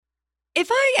If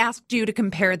I asked you to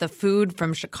compare the food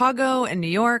from Chicago and New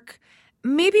York,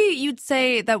 maybe you'd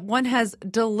say that one has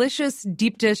delicious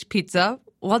deep dish pizza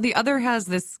while the other has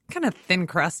this kind of thin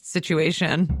crust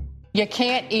situation. You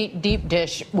can't eat deep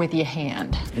dish with your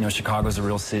hand. You know, Chicago's a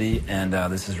real city, and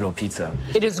this is real pizza.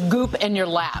 It is goop in your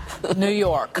lap. New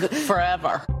York,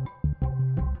 forever.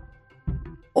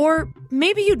 Or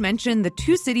maybe you'd mention the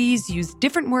two cities use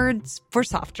different words for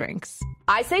soft drinks.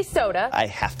 I say soda. I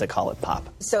have to call it pop.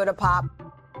 Soda pop.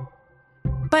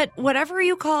 But whatever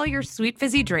you call your sweet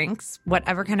fizzy drinks,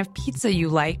 whatever kind of pizza you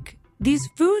like, these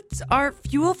foods are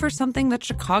fuel for something that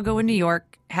Chicago and New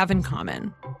York have in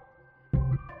common.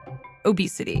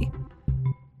 Obesity.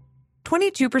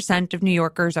 22% of New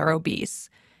Yorkers are obese.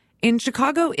 In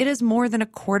Chicago, it is more than a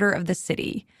quarter of the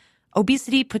city.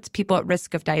 Obesity puts people at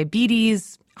risk of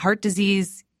diabetes, heart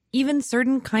disease, even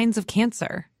certain kinds of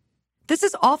cancer. This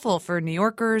is awful for New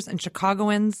Yorkers and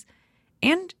Chicagoans,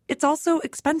 and it's also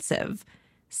expensive.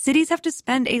 Cities have to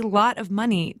spend a lot of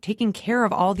money taking care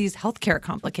of all these healthcare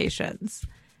complications.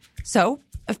 So,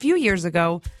 a few years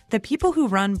ago, the people who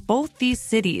run both these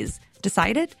cities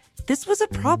decided this was a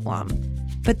problem,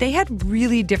 but they had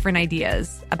really different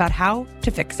ideas about how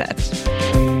to fix it.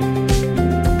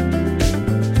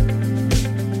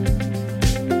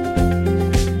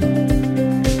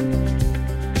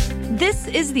 This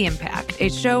is The Impact, a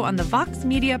show on the Vox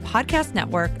Media Podcast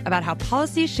Network about how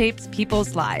policy shapes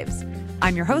people's lives.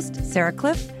 I'm your host, Sarah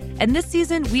Cliff, and this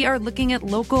season we are looking at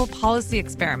local policy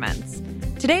experiments.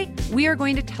 Today, we are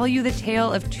going to tell you the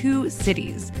tale of two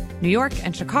cities, New York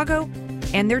and Chicago,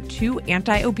 and their two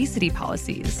anti-obesity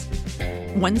policies.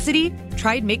 One city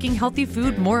tried making healthy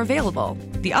food more available.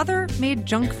 The other made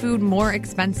junk food more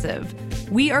expensive.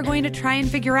 We are going to try and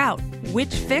figure out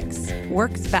which fix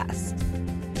works best.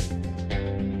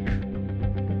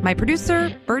 My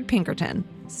producer, Bird Pinkerton,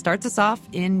 starts us off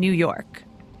in New York.